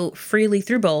flow freely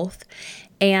through both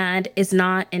and is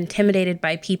not intimidated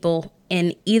by people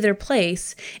in either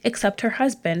place except her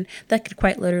husband that could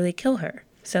quite literally kill her.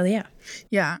 So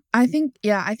Yeah, I think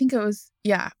it was,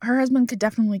 her husband could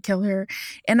definitely kill her.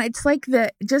 And it's like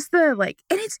and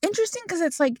it's interesting because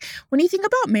it's like when you think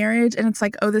about marriage and it's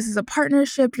like, oh, this is a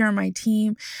partnership, you're on my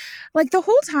team. Like the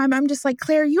whole time I'm just like,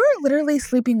 Claire, you are literally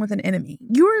sleeping with an enemy.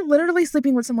 You are literally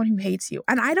sleeping with someone who hates you.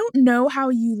 And I don't know how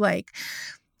you like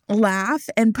laugh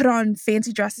and put on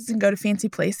fancy dresses and go to fancy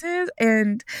places.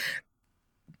 And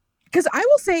because I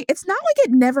will say, it's not like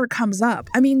it never comes up.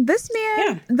 I mean, this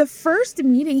man, the first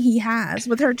meeting he has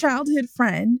with her childhood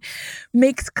friend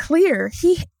makes clear,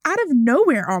 out of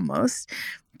nowhere almost,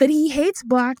 that he hates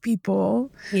black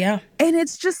people. Yeah. And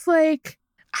it's just like,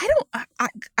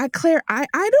 Claire, I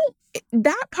don't,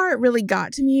 that part really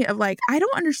got to me of like, I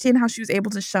don't understand how she was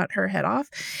able to shut her head off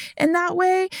in that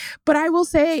way. But I will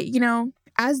say,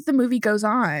 as the movie goes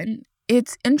on,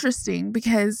 it's interesting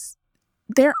because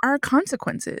there are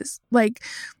consequences. Like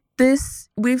this,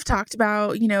 we've talked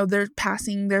about, they're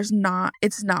passing, it's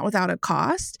not without a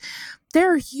cost.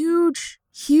 There are huge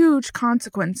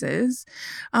consequences.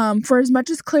 For as much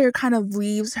as Claire kind of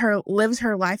lives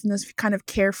her life in this kind of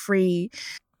carefree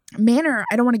manner,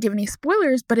 I don't want to give any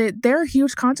spoilers, but there are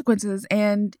huge consequences,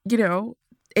 and,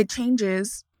 it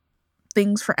changes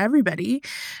things for everybody.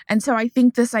 And so I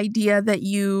think this idea that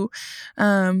you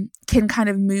can kind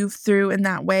of move through in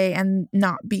that way and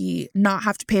not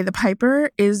have to pay the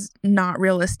piper is not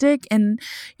realistic. And,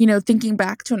 thinking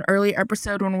back to an early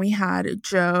episode when we had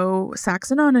Jo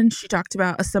Saxon on and she talked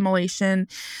about assimilation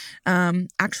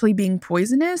actually being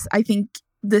poisonous, I think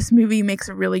this movie makes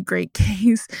a really great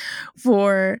case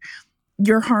for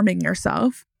you're harming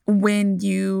yourself when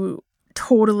you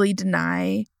totally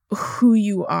deny who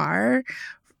you are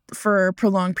for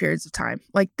prolonged periods of time.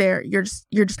 Like you're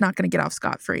just not going to get off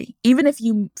scot-free. Even if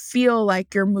you feel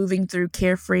like you're moving through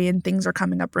carefree and things are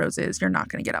coming up roses, you're not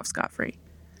going to get off scot-free.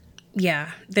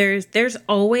 Yeah, there's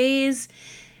always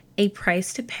a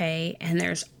price to pay, and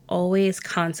there's always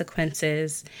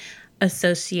consequences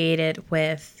associated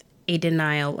with a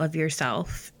denial of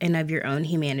yourself and of your own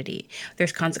humanity.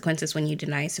 There's consequences when you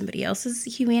deny somebody else's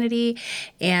humanity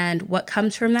and what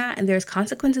comes from that, and there's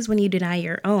consequences when you deny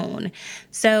your own.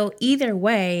 So either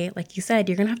way, like you said,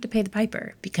 you're going to have to pay the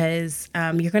piper because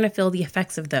you're going to feel the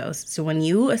effects of those. So when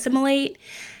you assimilate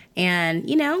and,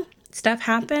 stuff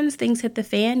happens, things hit the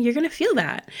fan, you're going to feel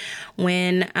that.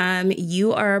 When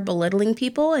you are belittling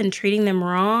people and treating them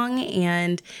wrong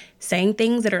and saying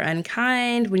things that are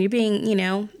unkind, when you're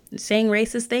being, saying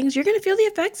racist things, you're going to feel the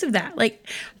effects of that. Like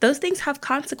those things have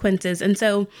consequences. And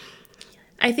so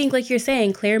I think, like you're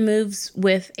saying, Claire moves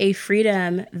with a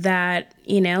freedom that,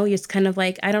 it's kind of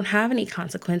like, I don't have any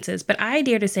consequences. But I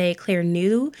dare to say Claire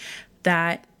knew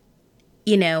that,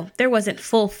 there wasn't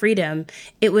full freedom.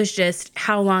 It was just,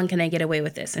 how long can I get away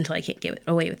with this until I can't get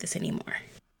away with this anymore?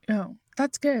 Oh,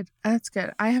 that's good. That's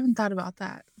good. I haven't thought about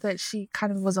that she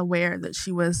kind of was aware that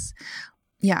she was,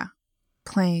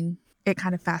 playing it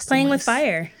kind of fast. Playing with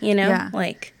fire, I'm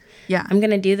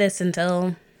going to do this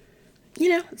until,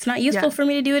 it's not useful for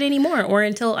me to do it anymore or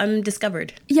until I'm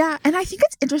discovered. Yeah. And I think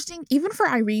it's interesting, even for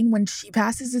Irene, when she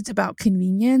passes, it's about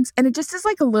convenience. And it just is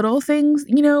like little things,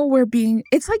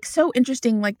 it's like so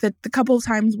interesting. Like the couple of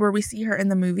times where we see her in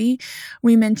the movie,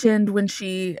 we mentioned when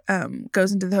she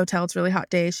goes into the hotel, it's a really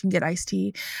hot day, she can get iced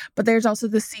tea. But there's also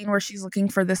this scene where she's looking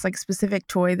for this like specific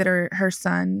toy that her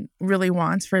son really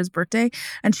wants for his birthday.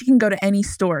 And she can go to any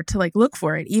store to like look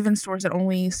for it, even stores that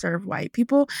only serve white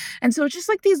people. And so it's just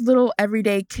like these little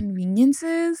everyday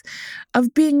conveniences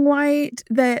of being white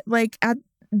that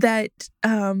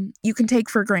you can take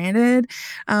for granted.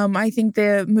 I think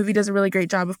the movie does a really great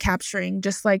job of capturing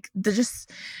just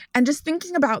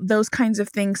thinking about those kinds of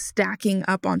things stacking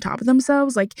up on top of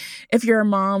themselves. Like if you're a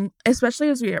mom, especially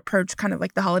as we approach kind of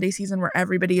like the holiday season where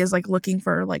everybody is like looking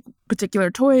for like particular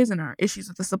toys and our issues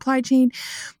with the supply chain,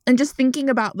 and just thinking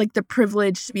about like the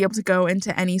privilege to be able to go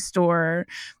into any store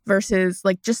versus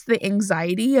like just the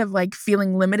anxiety of like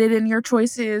feeling limited in your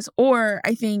choices. Or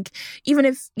I think even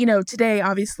if, today,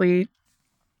 obviously,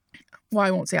 well,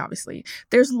 I won't say obviously,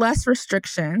 there's less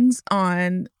restrictions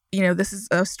on, this is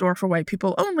a store for white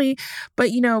people only,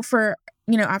 but, for,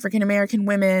 African-American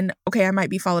women, okay, I might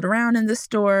be followed around in this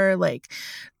store, like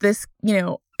this,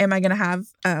 am I going to have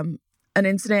an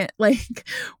incident like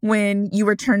when you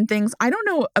return things. I don't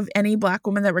know of any Black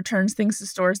woman that returns things to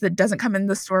stores that doesn't come in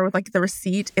the store with like the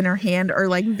receipt in her hand or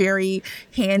like very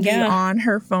handy on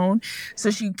her phone,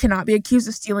 so she cannot be accused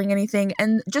of stealing anything.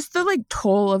 And just the like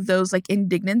toll of those like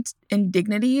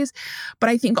indignities. But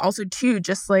I think also too,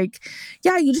 just like,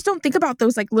 yeah, you just don't think about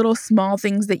those like little small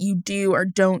things that you do or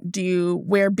don't do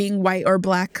where being white or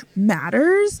Black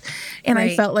matters. And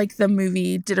I felt like the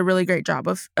movie did a really great job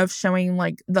of showing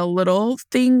like the little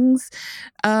things,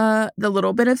 the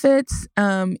little benefits,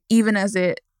 even as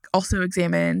it also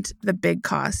examined the big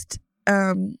cost.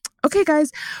 Okay,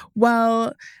 guys.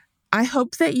 Well, I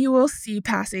hope that you will see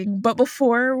Passing. But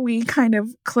before we kind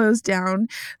of close down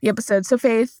the episode, so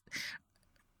Faith,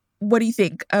 what do you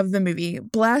think of the movie?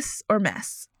 Bless or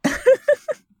mess?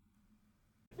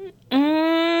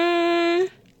 I'm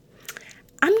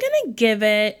gonna give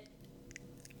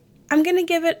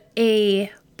it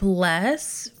a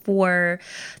bless for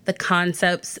the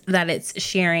concepts that it's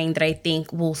sharing that I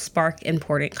think will spark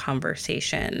important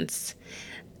conversations.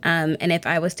 And if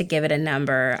I was to give it a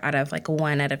number out of like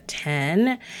 1 out of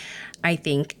 10, I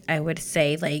think I would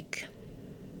say like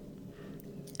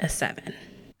a 7.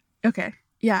 Okay.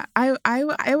 Yeah, I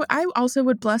also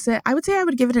would bless it. I would say I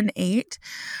would give it an 8.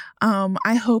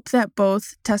 I hope that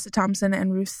both Tessa Thompson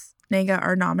and Ruth Negga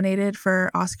are nominated for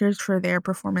Oscars for their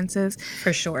performances.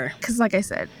 For sure. Because like I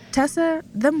said, Tessa,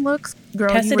 them looks, girl.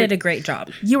 Tessa did a great job.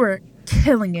 You were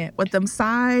killing it with them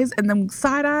sighs and them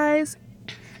side eyes.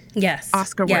 Yes.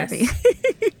 Oscar worthy.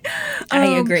 Yes. I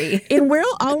agree. And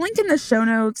I'll link in the show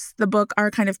notes the book Our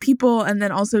Kind of People, and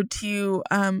then also to,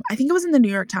 I think it was in the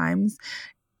New York Times.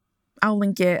 I'll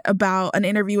link it, about an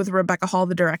interview with Rebecca Hall,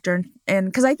 the director. And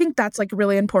because I think that's like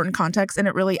really important context, and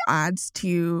it really adds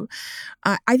to,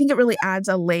 I think it really adds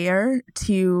a layer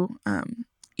to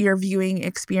your viewing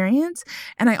experience.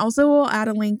 And I also will add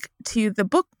a link to the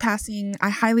book Passing. I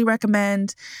highly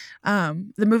recommend.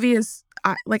 The movie is,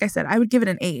 like I said, I would give it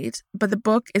an 8, but the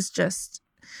book is just,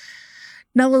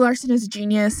 Nella Larson is a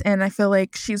genius, and I feel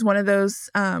like she's one of those,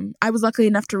 I was lucky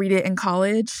enough to read it in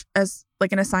college as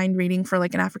like an assigned reading for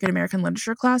like an African-American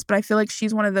literature class, but I feel like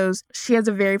she's one of those, she has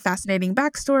a very fascinating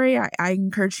backstory. I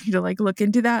encourage you to like look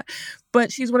into that,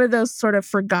 but she's one of those sort of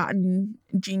forgotten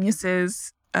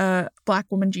geniuses, Black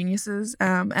woman geniuses,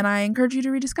 and I encourage you to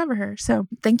rediscover her. So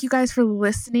thank you guys for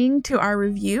listening to our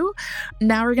review.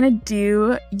 Now we're gonna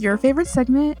do your favorite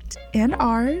segment and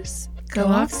ours. Go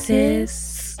off,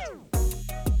 sis.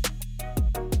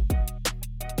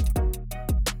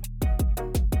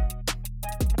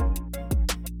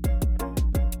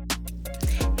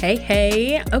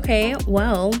 Hey. Okay,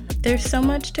 well, there's so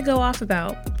much to go off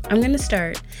about. I'm going to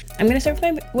start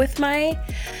with my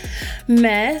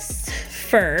mess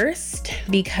first,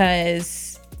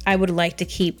 because I would like to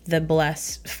keep the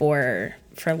bless for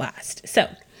last. So,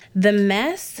 the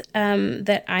mess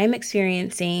that I'm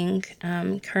experiencing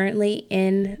currently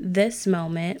in this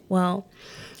moment, well,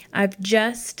 I've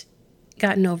just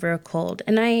gotten over a cold.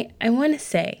 And I want to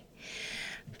say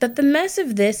that the mess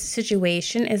of this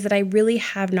situation is that I really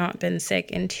have not been sick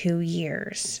in 2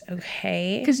 years,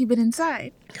 okay? Because you've been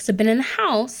inside. Because I've been in the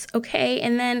house, okay?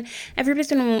 And then everybody's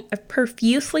been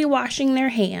profusely washing their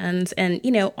hands and,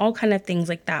 all kind of things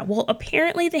like that. Well,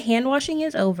 apparently the hand washing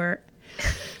is over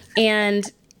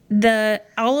and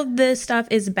all of the stuff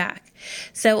is back.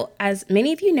 So as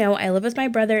many of you know, I live with my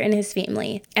brother and his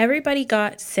family. Everybody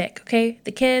got sick, okay?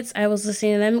 The kids, I was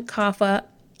listening to them cough up.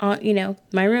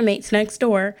 My roommates next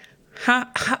door. Ha,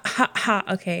 ha, ha, ha.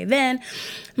 Okay, then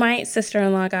my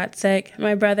sister-in-law got sick.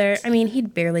 My brother, he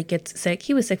barely gets sick.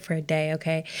 He was sick for a day,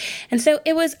 okay? And so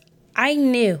I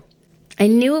knew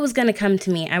it was going to come to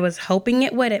me. I was hoping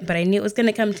it wouldn't, but I knew it was going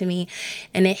to come to me,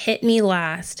 and it hit me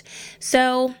last.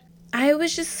 So I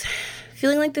was just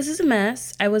feeling like this is a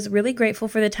mess. I was really grateful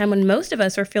for the time when most of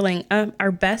us were feeling our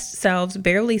best selves,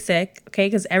 barely sick, okay,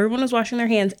 because everyone was washing their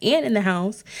hands and in the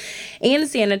house and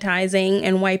sanitizing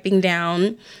and wiping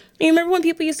down. You remember when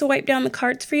people used to wipe down the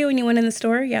carts for you when you went in the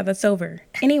store? Yeah, that's over.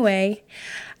 Anyway,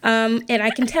 and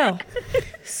I can tell.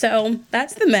 So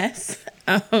that's the mess.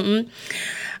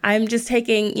 I'm just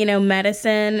taking,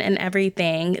 medicine and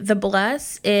everything. The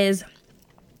bless is,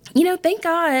 thank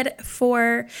God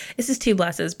for, this is 2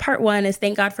 blesses. Part 1 is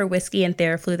thank God for whiskey and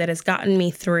Theraflu that has gotten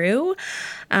me through.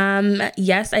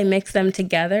 Yes, I mixed them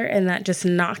together and that just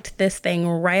knocked this thing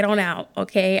right on out.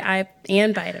 Okay.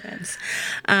 And vitamins.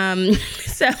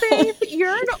 So Babe,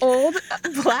 you're an old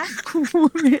Black woman.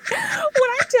 When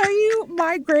I tell you,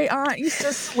 my great aunt used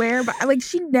to swear by, like,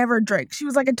 she never drank. She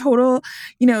was like a total,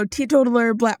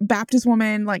 teetotaler, Black Baptist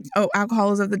woman, like,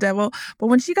 alcohol is of the devil. But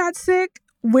when she got sick,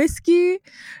 whiskey,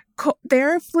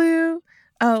 Theraflu,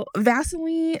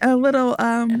 Vaseline, a little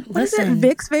what is it?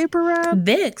 Vicks Vapor Rub.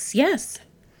 Vicks, yes.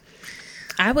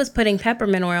 I was putting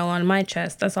peppermint oil on my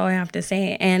chest. That's all I have to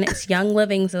say. And it's Young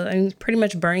Living, so I'm pretty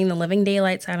much burning the living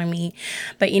daylights out of me.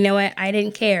 But you know what? I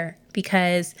didn't care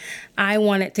because I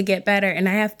want it to get better, and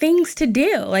I have things to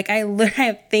do. Like, I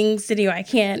have things to do. I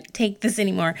can't take this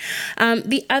anymore.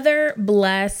 The other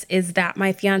bless is that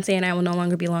my fiance and I will no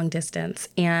longer be long distance,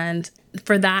 and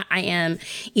for that, I am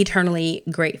eternally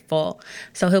grateful.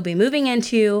 So he'll be moving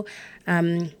into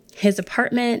his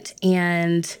apartment,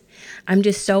 and I'm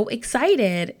just so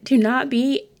excited to not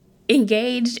be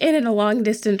engaged and in a long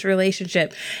distance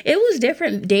relationship. It was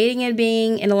different dating and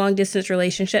being in a long distance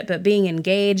relationship, but being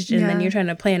engaged and then you're trying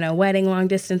to plan a wedding long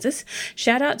distance.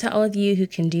 Shout out to all of you who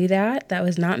can do that. That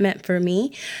was not meant for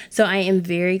me. So I am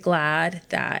very glad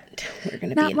that we're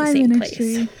going to be in the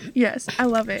same place. Yes, I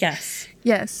love it.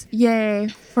 Yes. Yay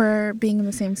for being in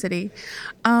the same city.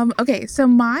 Okay, so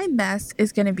my mess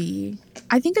is going to be,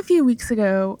 I think a few weeks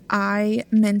ago, I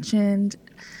mentioned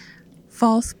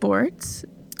fall sports.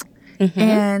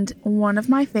 And one of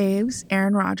my faves,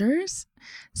 Aaron Rodgers.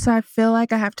 So I feel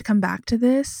like I have to come back to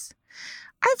this.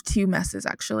 I have two messes,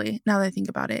 actually, now that I think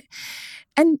about it.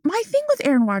 And my thing with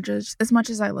Aaron Rodgers, as much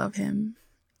as I love him,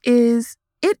 is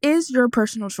it is your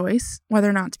personal choice whether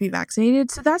or not to be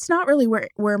vaccinated. So that's not really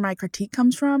where my critique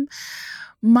comes from.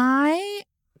 My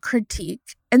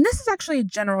critique, and this is actually a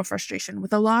general frustration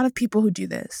with a lot of people who do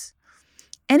this.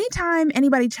 Anytime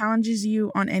anybody challenges you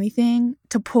on anything,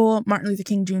 to pull Martin Luther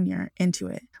King Jr. into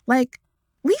it, like,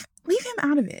 leave him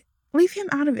out of it. Leave him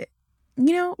out of it.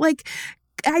 You know, like,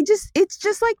 it's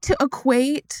just like to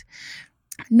equate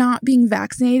not being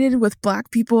vaccinated with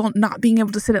Black people not being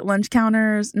able to sit at lunch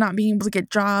counters, not being able to get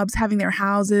jobs, having their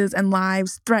houses and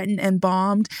lives threatened and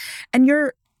bombed. And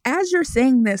as you're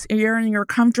saying this, you're in your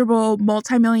comfortable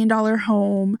multi-million-dollar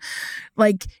home,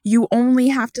 like, you only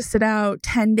have to sit out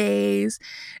 10 days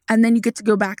and then you get to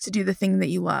go back to do the thing that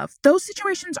you love. Those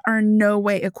situations are in no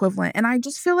way equivalent. And I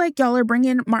just feel like y'all are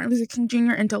bringing Martin Luther King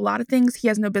Jr. into a lot of things he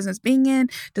has no business being in,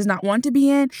 does not want to be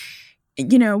in.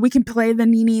 You know, we can play the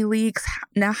Nene Leakes,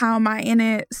 now how am I in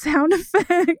it sound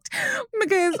effect,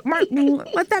 because Martin,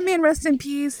 let that man rest in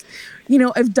peace. You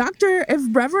know, if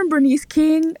Reverend Bernice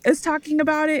King is talking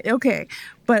about it, okay.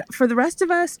 But for the rest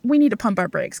of us, we need to pump our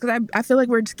brakes, because I feel like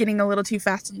we're just getting a little too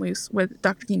fast and loose with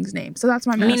Dr. King's name. So that's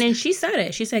my mess. I mean, and she said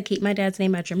it. She said, keep my dad's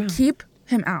name out your mouth. Keep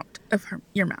him out of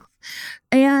your mouth.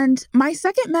 And my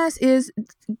second mess is,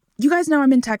 you guys know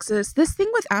I'm in Texas. This thing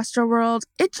with Astroworld,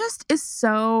 it just is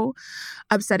so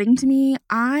upsetting to me.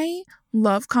 I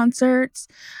love concerts.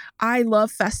 I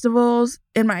love festivals.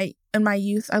 In my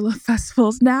youth, I love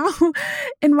festivals. Now,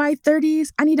 in my 30s,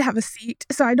 I need to have a seat.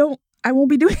 So I won't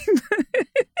be doing that.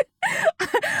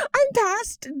 I'm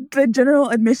past the general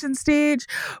admission stage.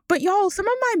 But y'all, some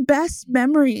of my best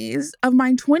memories of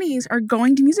my 20s are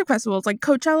going to music festivals like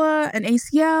Coachella and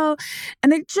ACL.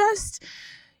 And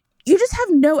you just have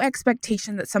no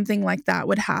expectation that something like that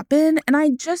would happen. And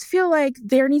I just feel like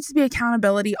there needs to be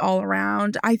accountability all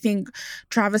around. I think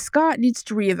Travis Scott needs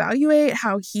to reevaluate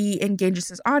how he engages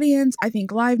his audience. I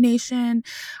think Live Nation,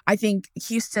 I think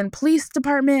Houston Police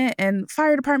Department and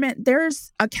Fire Department,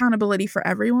 there's accountability for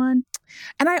everyone.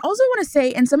 And I also want to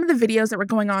say, in some of the videos that were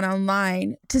going on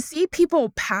online, to see people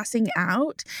passing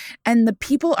out and the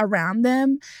people around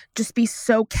them just be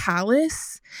so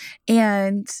callous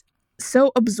and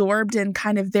so absorbed in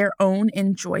kind of their own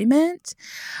enjoyment.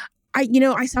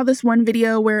 I saw this one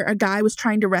video where a guy was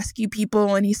trying to rescue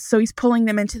people, and he's pulling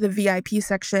them into the VIP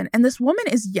section, and this woman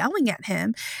is yelling at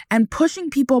him and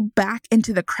pushing people back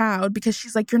into the crowd because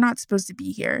she's like, you're not supposed to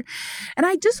be here. And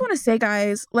I just want to say,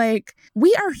 guys, like,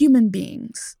 we are human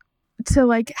beings to,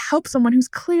 like, help someone who's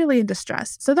clearly in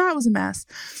distress. So that was a mess.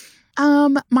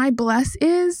 My bless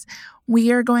is,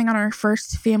 we are going on our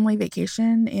first family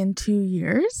vacation in 2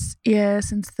 years. Yeah,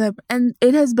 and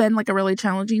it has been like a really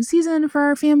challenging season for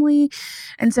our family.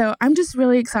 And so I'm just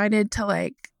really excited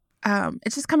to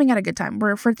it's just coming at a good time.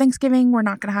 For Thanksgiving, we're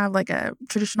not going to have like a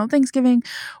traditional Thanksgiving.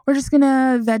 We're just going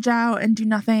to veg out and do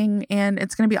nothing. And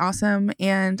it's going to be awesome.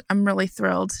 And I'm really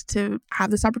thrilled to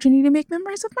have this opportunity to make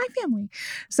memories with my family.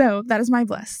 So that is my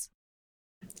bless.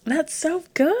 That's so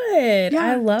good. Yeah.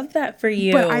 I love that for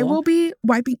you. But I will be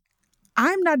wiping.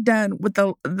 I'm not done with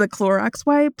the Clorox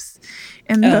wipes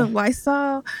and the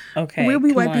Lysol. Okay, we'll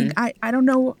be wiping. I don't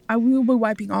know. I will be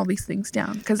wiping all these things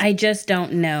down because I just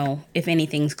don't know if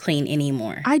anything's clean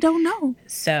anymore. I don't know.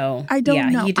 So I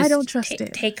don't know. I don't trust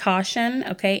it. Take caution,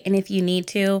 okay? And if you need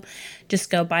to, just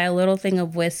go buy a little thing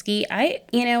of whiskey.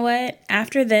 You know what?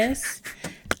 After this,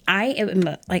 I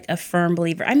am like a firm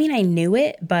believer. I mean, I knew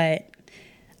it, but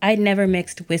I'd never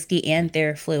mixed whiskey and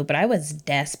Theraflu, but I was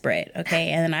desperate, okay?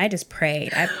 And then I just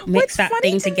prayed. I mixed that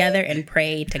thing together and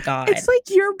prayed to God. It's like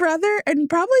your brother and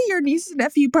probably your niece and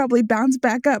nephew probably bounced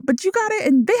back up, but you got it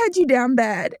and they had you down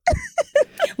bad.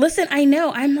 Listen, I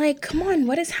know. I'm like, come on,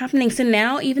 what is happening? So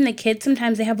now even the kids,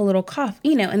 sometimes they have a little cough,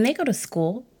 and they go to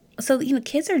school. So,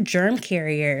 kids are germ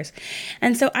carriers.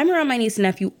 And so I'm around my niece and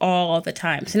nephew all the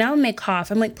time. So now when they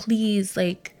cough, I'm like, please,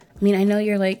 like, I know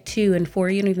you're like 2 and 4.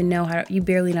 You don't even know you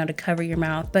barely know how to cover your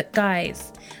mouth. But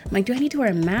guys, I'm like, do I need to wear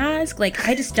a mask? Like,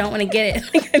 I just don't want to get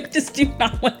it. Like, I just do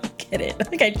not want to get it.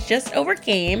 Like, I just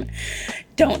overcame.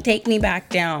 Don't take me back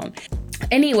down.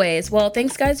 Anyways, well,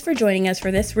 thanks guys for joining us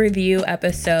for this review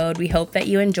episode. We hope that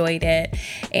you enjoyed it,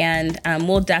 and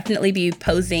we'll definitely be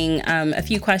posing a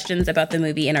few questions about the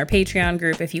movie in our Patreon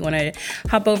group if you want to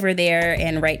hop over there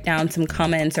and write down some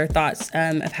comments or thoughts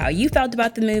of how you felt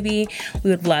about the movie. We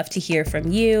would love to hear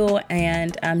from you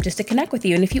and just to connect with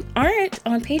you. And if you aren't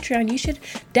on Patreon, you should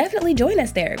definitely join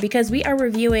us there because we are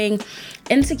reviewing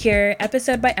Insecure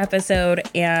episode by episode,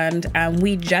 and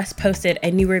we just posted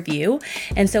a new review,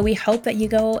 and so we hope that you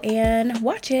go and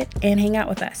watch it and hang out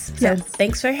with us. So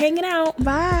Thanks for hanging out.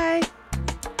 Bye.